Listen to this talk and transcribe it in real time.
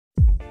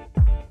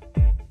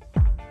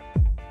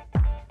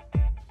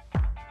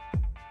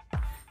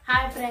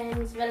Hi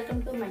friends, welcome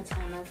to my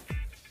channel.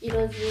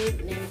 ఈరోజు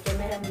నేను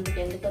camera ముందుకు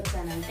ఎందుకు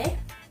వచ్చానంటే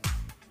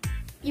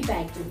ఈ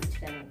బ్యాగ్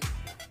చూపించడానికి.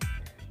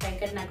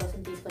 వెంకట్ నా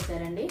కోసం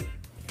తీసుకొచ్చారండి.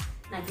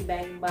 నాకు ఈ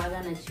బ్యాగ్ బాగా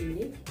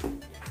నచ్చింది.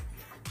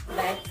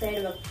 బ్యాక్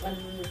సైడ్ 1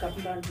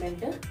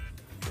 కంపార్ట్మెంట్,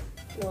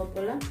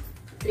 లోపల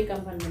 3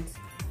 కంపార్ట్మెంట్స్.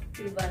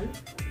 ఇది 1,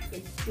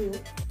 ఇది 2,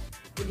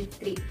 ఇది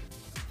 3.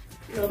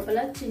 లోపల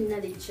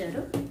చిన్నది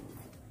ఇచ్చారు.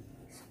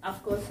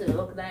 అఫ్ కోర్స్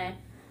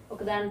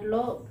ఒక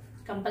దాంట్లో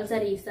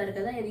కంపల్సరీ ఇస్తారు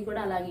కదా, ఇది కూడా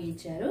అలాగే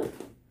ఇచ్చారు.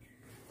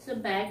 సో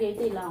బ్యాగ్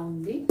అయితే ఇలా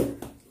ఉంది.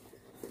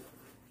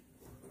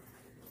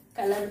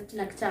 కలర్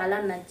నాకు చాలా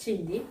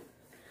నచ్చింది.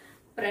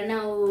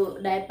 Pranav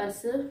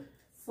diapers,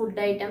 food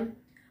item,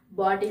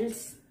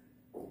 bottles,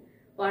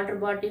 water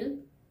bottle,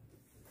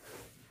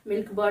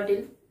 milk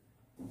bottle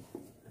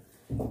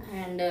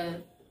and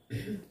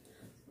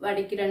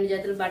వాడికి 2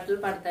 జతలు బట్టలు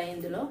పడతాయి.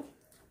 ఇందులో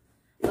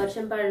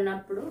వర్షం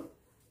పడినప్పుడు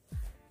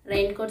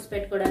రెయిన్ కోట్స్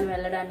పెట్టుకోవడానికి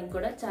వెళ్ళడానికి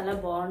కూడా చాలా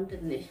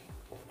బాగుంటుంది.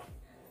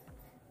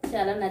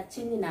 చాలా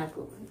నచ్చింది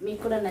నాకు. మీకు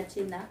కూడా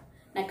నచ్చిందా?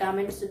 నా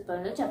కామెంట్స్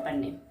రూపంలో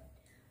చెప్పండి.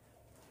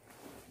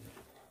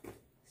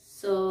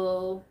 సో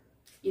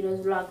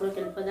ఈరోజు బ్లాగ్లోకి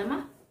వెళ్ళిపోదామా?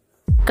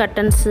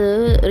 కర్టన్స్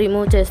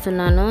రిమూవ్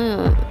చేస్తున్నాను.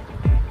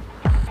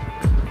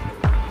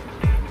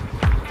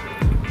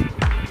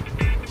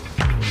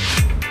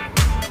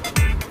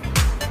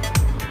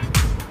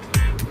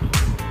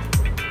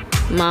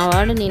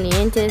 మావాడు నేను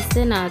ఏం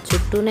చేస్తే నా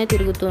చుట్టూనే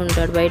తిరుగుతూ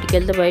ఉంటాడు. బయటికి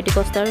వెళ్తే బయటికి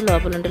వస్తాడు,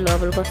 లోపల ఉంటే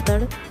లోపలికి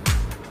వస్తాడు.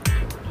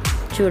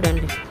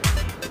 చూడండి,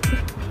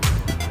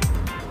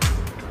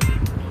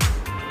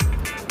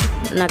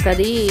 నాకు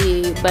అది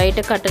బయట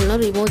కట్టను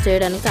రిమూవ్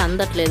చేయడానికి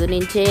అందట్లేదు.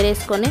 నేను చైర్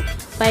వేసుకొని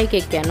పైకి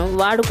ఎక్కాను,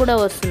 వాడు కూడా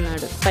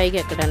వస్తున్నాడు పైకి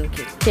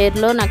ఎక్కడానికి.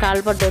 చైర్లో నా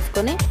కాలు పట్టు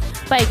వేసుకొని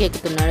పైకి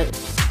ఎక్కుతున్నాడు.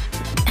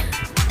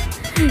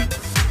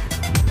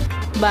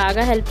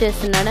 బాగా హెల్ప్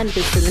చేస్తున్నాడు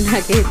అనిపిస్తుంది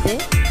నాకైతే.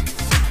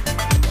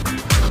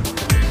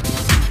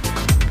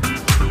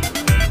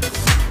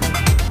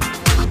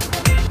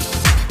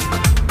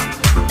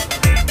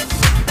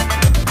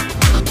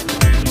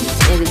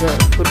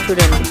 ఇప్పుడు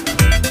చూడండి,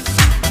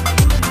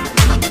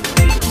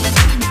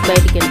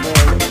 బయటికి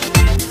వెళ్ళిపోయాడు.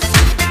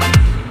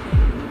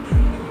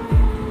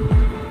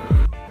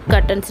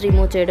 కర్టన్స్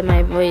రిమూవ్ చేయడం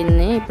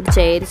అయిపోయింది. ఇప్పుడు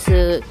చైర్స్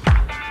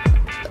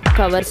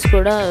కవర్స్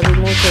కూడా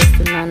రిమూవ్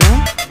చేస్తున్నాను.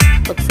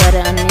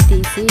 ఒకసారి అన్నీ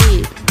తీసి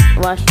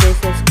వాష్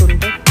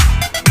చేసేసుకుంటే,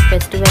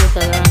 ఫెస్టివల్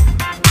కదా,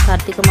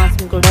 కార్తీక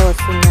మాసం కూడా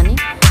వస్తుందని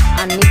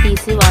అన్నీ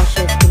తీసి వాష్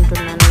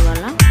చేసుకుంటున్నాను.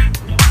 ఇవాళ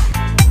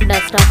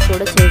డస్ట్ ఆఫ్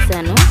కూడా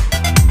చేశాను.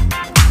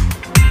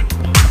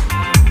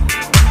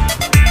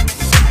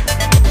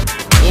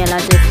 ఎలా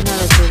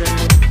చేస్తున్నారో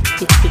చూడండి,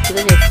 పిచ్చి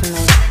పిచ్చిగా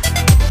చేస్తున్నారు.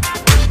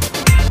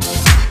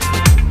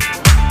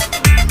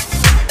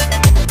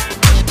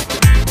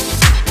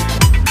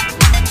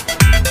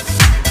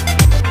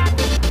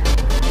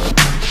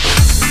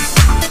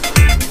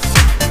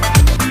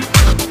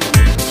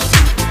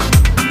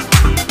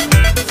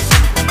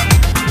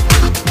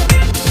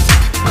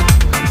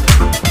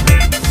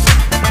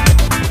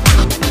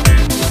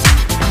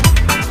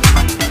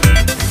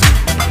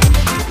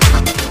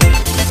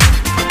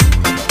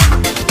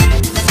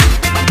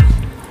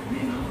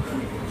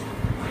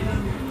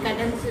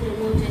 కర్టన్స్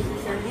రిమూవ్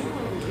చేసేసాను.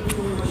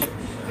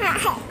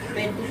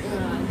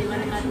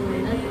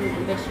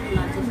 బెడ్షీట్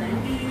మార్చేసాను,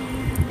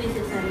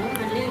 తీసేసాను.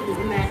 మళ్ళీ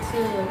మ్యాట్స్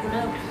కూడా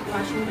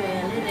వాషింగ్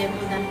వేయాలి. రేపు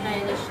దాంట్లో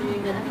ఐదర్శి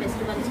కదా,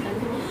 ఫెస్టివల్స్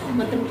కానీ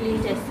మొత్తం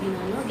క్లీన్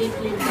చేస్తున్నాను. డీప్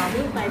క్లీన్ కాదు,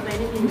 పైన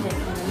క్లీన్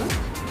చేస్తున్నాను.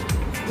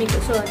 మీకు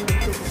సో అది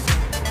చూపిస్తాను.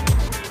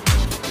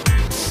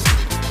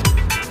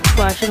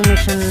 వాషింగ్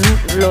మిషన్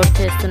లోడ్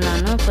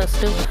చేస్తున్నాను.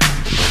 ఫస్ట్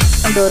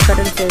డోర్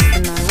కర్టన్స్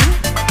చేస్తున్నాను.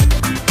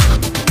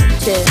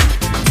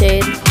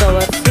 చైర్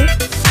కవర్స్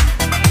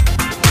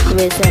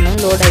వేసాను,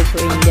 లోడ్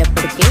అయిపోయింది.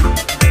 అప్పటికి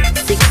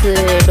 6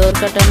 door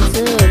curtains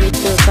with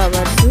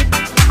covers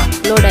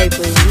load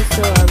అయిపోయింది.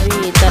 సో అవి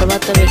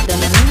తర్వాత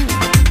వేద్దామని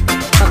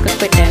పక్కకు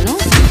పెట్టాను.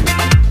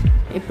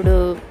 ఇప్పుడు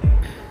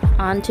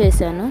ఆన్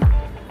చేశాను.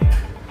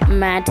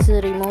 మ్యాట్స్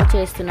రిమూవ్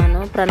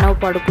చేస్తున్నాను. ప్రణవ్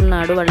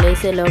పడుకున్నాడు. వాళ్ళు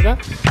వేసేలోగా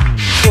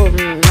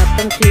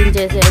మొత్తం క్లీన్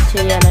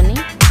చేయాలని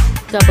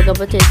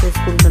గబగబా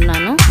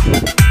చేసేసుకుంటున్నాను.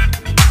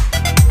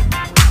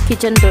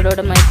 కిచెన్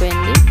తుడవడం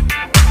అయిపోయింది,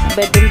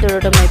 బెడ్రూమ్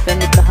తుడవడం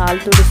అయిపోయింది. ఇప్పుడు హాల్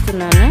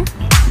తుడుస్తున్నాను.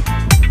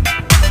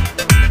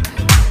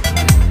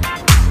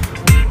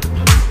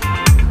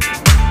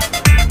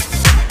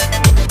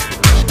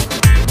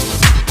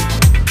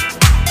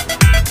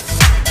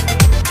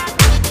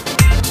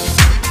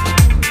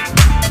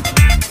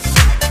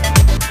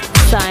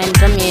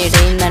 సాయంత్రం 7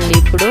 అయిందండి.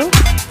 ఇప్పుడు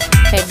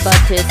హెడ్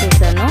బాత్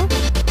చేసేసాను.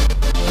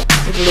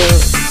 ఇప్పుడు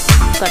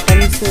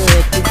కర్టన్స్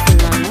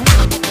ఎక్కిస్తున్నాను.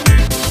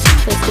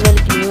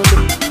 ఫెస్టివల్కి న్యూ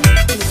లుక్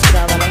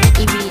తీసుకురావాలని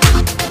ఇవి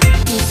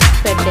తీసి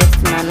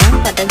పెట్టేస్తున్నాను.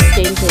 కర్టన్స్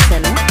చేంజ్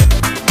చేశాను.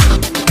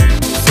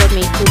 సో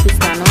మీకు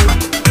చూపిస్తాను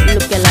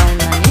లుక్ ఎలా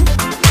ఉందని.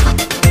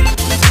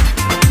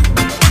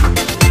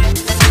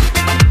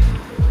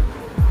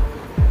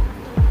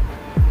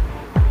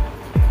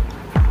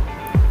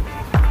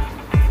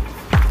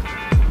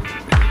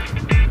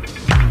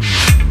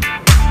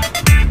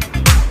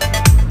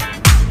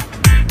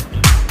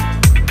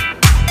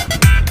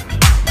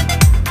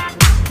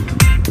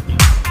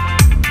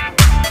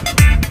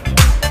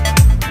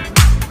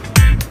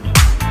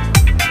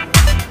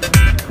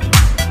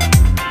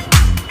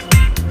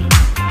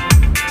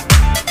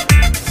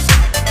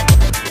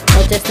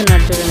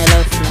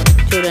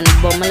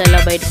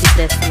 బయటికి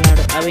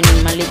ఇసేస్తున్నాడు. అవి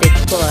నేను మళ్ళీ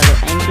తెచ్చుకోవాలి.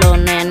 ఇంట్లో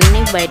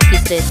ఉన్నాయన్నీ బయటికి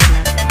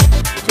ఇసేస్తున్నాడు.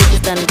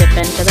 చూపిస్తాను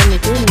చెప్పాను కదా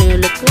మీకు న్యూ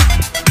లుక్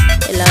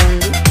ఎలా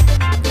ఉంది.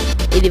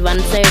 ఇది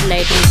వన్ సైడ్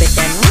లైటింగ్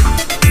పెట్టాను,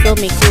 సో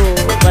మీకు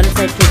వన్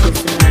సైడ్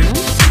చూపిస్తున్నాను.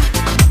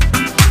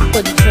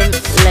 కొంచెం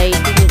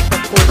లైటింగ్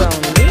తక్కువగా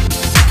ఉంది.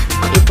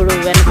 ఇప్పుడు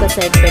వెనక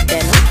సైడ్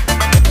పెట్టాను,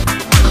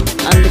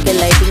 అందుకే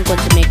లైటింగ్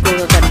కొంచెం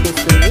ఎక్కువగా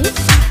కనిపిస్తుంది.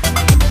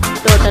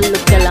 టోటల్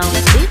లుక్ ఎలా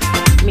ఉంది,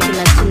 మీకు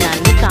నచ్చిందా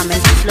అని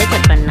కామెంట్స్లో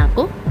చెప్పండి.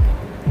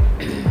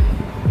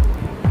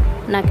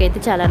 నాకైతే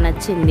చాలా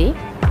నచ్చింది.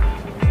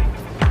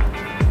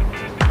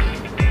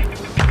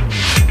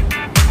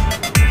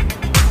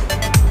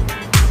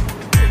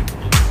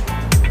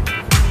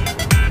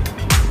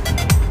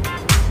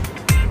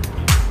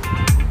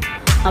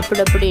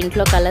 అప్పుడప్పుడు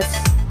ఇంట్లో కలర్స్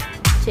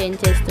చేంజ్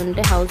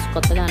చేస్తుంటే హౌస్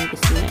కొత్తగా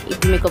అనిపిస్తుంది.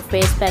 ఇప్పుడు మీకు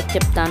ఫేస్ ప్యాక్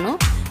చెప్తాను.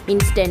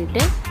 ఇన్స్టెంట్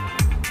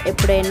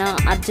ఎప్పుడైనా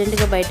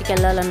అర్జెంటుగా బయటికి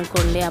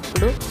వెళ్ళాలనుకోండి,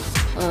 అప్పుడు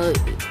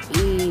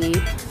ఈ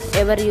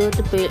ever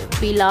youth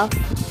peel off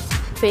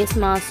face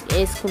mask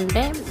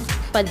వేసుకుంటే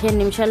 15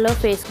 నిమిషాల్లో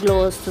ఫేస్ గ్లో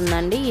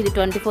వస్తుందండి. ఇది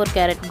 24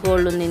 క్యారెట్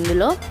గోల్డ్ ఉంది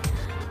ఇందులో.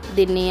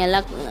 దీన్ని ఎలా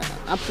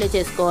అప్లై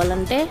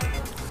చేసుకోవాలంటే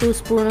 2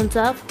 స్పూన్స్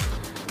ఆఫ్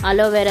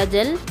అలోవెరా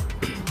జెల్,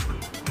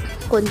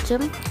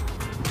 కొంచెం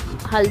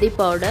హల్దీ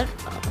పౌడర్.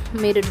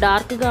 మీరు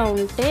డార్క్గా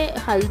ఉంటే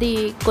హల్దీ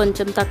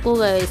కొంచెం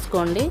తక్కువగా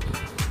వేసుకోండి.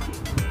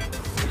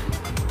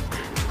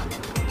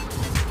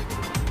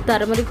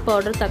 టర్మరిక్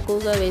పౌడర్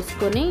తక్కువగా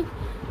వేసుకొని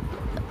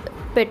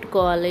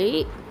పెట్టుకోవాలి.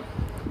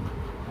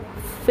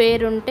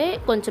 ఫేర్ ఉంటే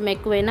కొంచెం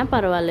ఎక్కువైనా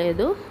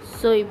పర్వాలేదు.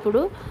 సో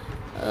ఇప్పుడు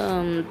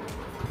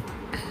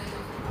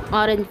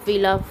orange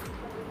peel off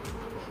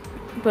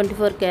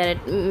 24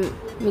 carrot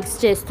mix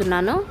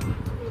చేస్తున్నాను.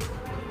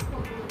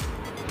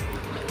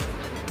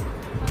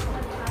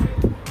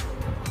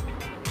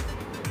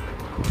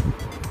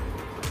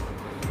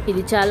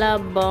 ఇది చాలా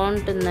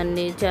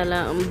బాగుంటుందండి. చాలా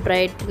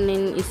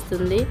బ్రైట్నింగ్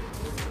ఇస్తుంది,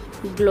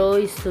 గ్లో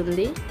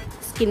ఇస్తుంది,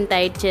 స్కిన్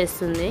టైట్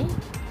చేస్తుంది.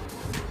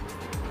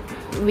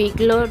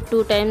 వీక్లో 2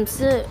 టైమ్స్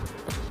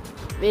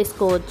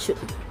వేసుకోవచ్చు.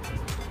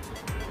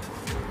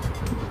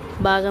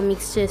 బాగా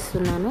మిక్స్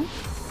చేస్తున్నాను.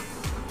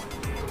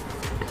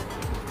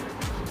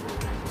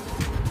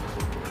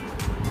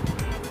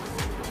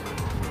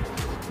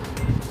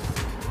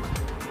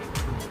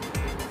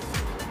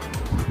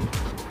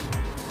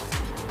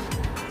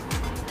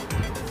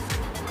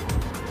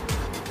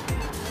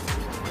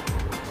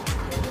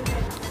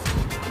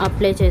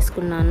 అప్లై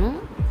చేసుకున్నాను.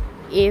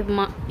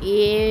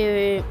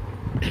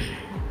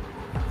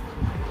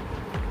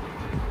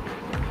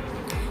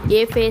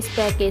 ఏ ఫేస్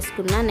ప్యాక్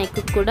వేసుకున్నా నెక్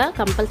కూడా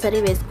కంపల్సరీ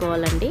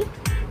వేసుకోవాలండి.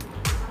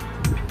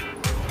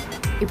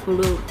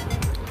 ఇప్పుడు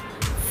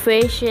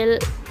ఫేషియల్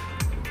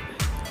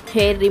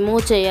హెయిర్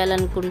రిమూవ్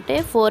చేయాలనుకుంటే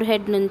ఫోర్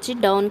హెడ్ నుంచి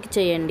డౌన్కి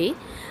చేయండి.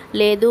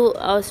 లేదు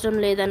అవసరం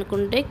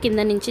లేదనుకుంటే కింద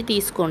నుంచి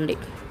తీసుకోండి.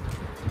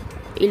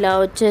 ఇలా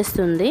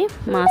వచ్చేస్తుంది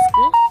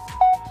మాస్క్.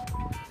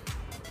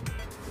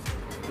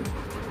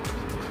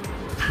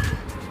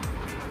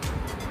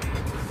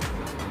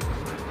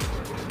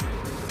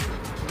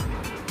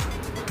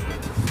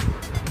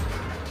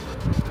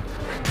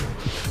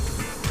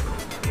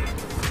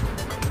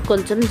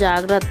 కొంచెం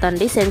జాగ్రత్త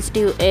అండి,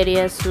 సెన్సిటివ్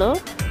ఏరియాస్లో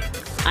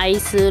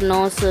ఐస్,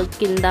 నోస్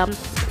కింద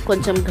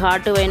కొంచెం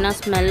ఘాటు అయిన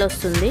స్మెల్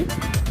వస్తుంది.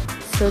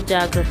 సో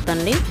జాగ్రత్త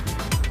అండి.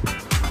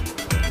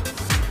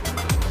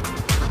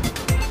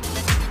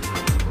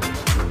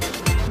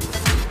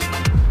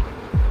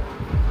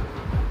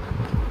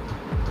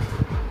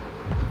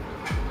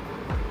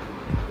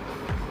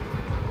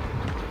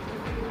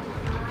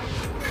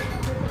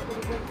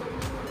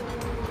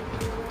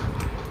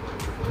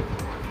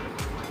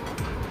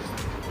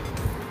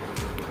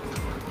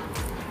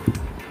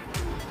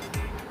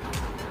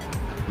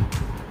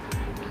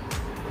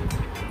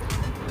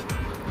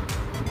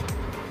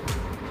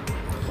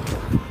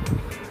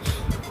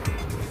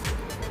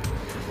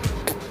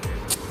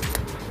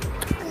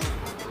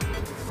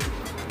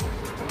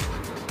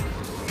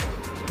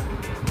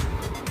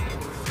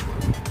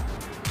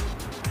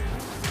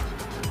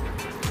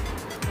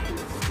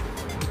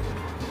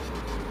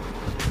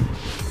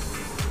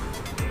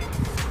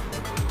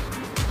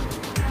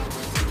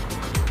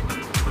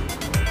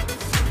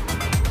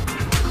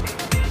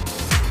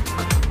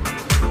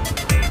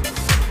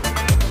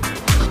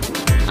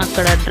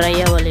 అక్కడ డ్రై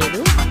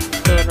అవ్వలేదు,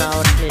 సో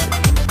రావట్లేదు.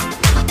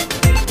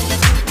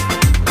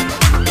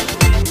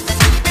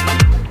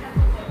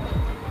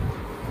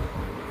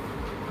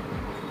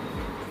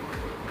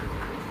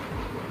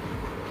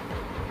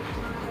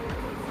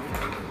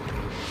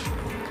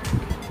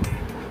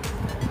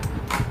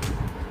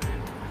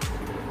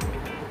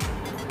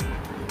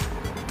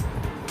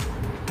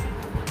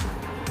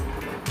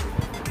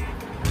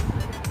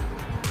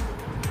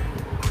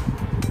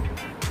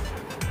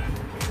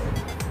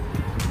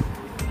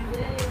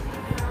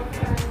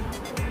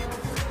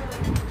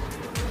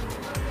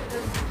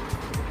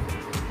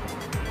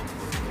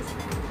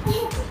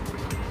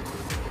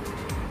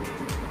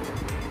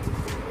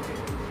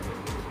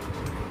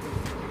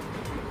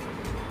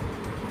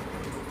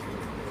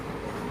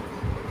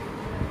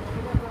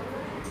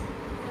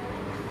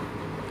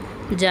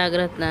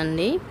 జాగ్రత్త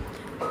అండి,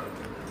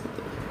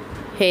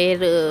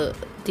 హెయిర్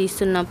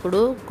తీస్తున్నప్పుడు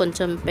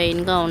కొంచెం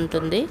పెయిన్గా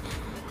ఉంటుంది.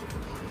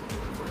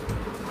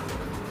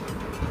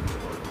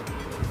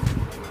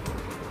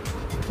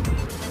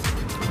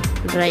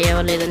 డ్రై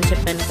అవ్వలేదని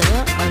చెప్పాను కదా,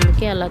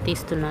 అందుకే అలా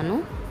తీస్తున్నాను.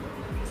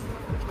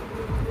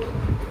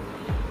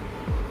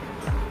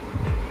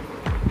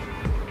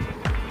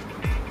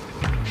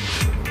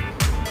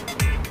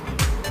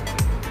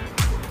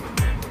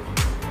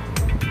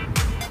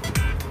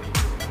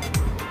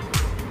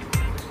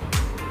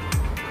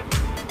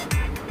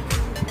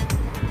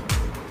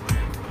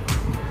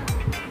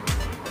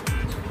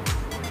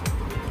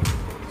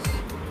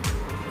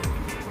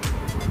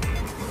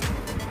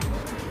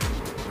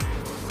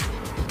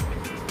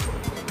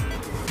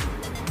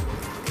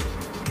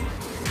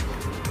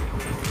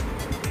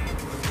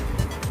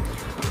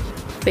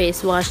 ఫేస్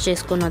వాష్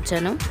చేసుకొని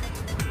వచ్చాను.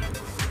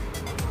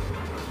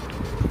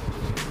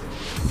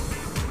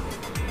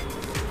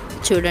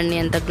 చూడండి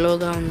ఎంత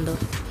గ్లోగా ఉందో.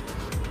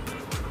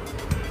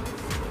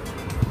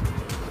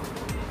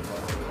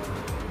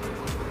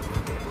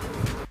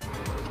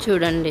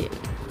 చూడండి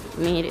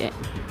మీరే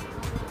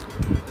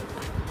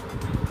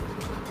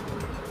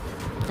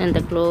ఎంత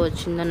గ్లో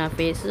వచ్చిందో నా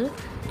ఫేస్.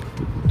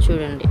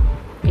 చూడండి,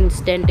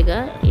 ఇన్స్టెంట్గా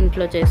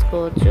ఇంట్లో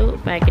చేసుకోవచ్చు.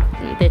 ప్యాకెట్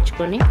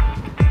తెచ్చుకొని,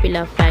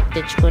 పిలాఫ్ ప్యాక్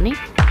తెచ్చుకొని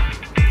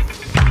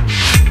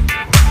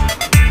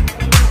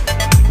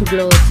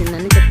గ్లో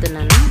వచ్చిందని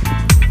చెప్తున్నాను.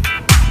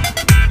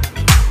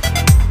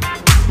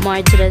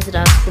 మాయిశ్చరైజ్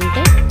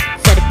రాసుకుంటే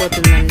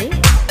సరిపోతుందండి.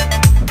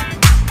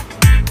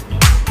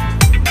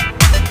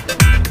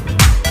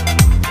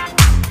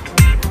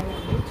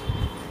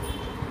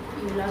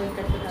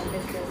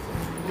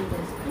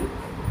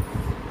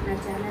 నా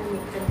ఛానల్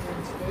మీకు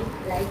నచ్చితే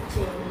లైక్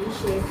చేయండి,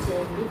 షేర్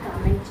చేయండి,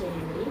 కామెంట్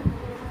చేయండి.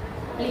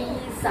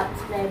 Please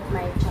subscribe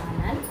my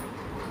channel.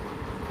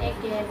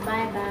 Take care,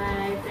 bye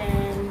bye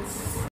friends.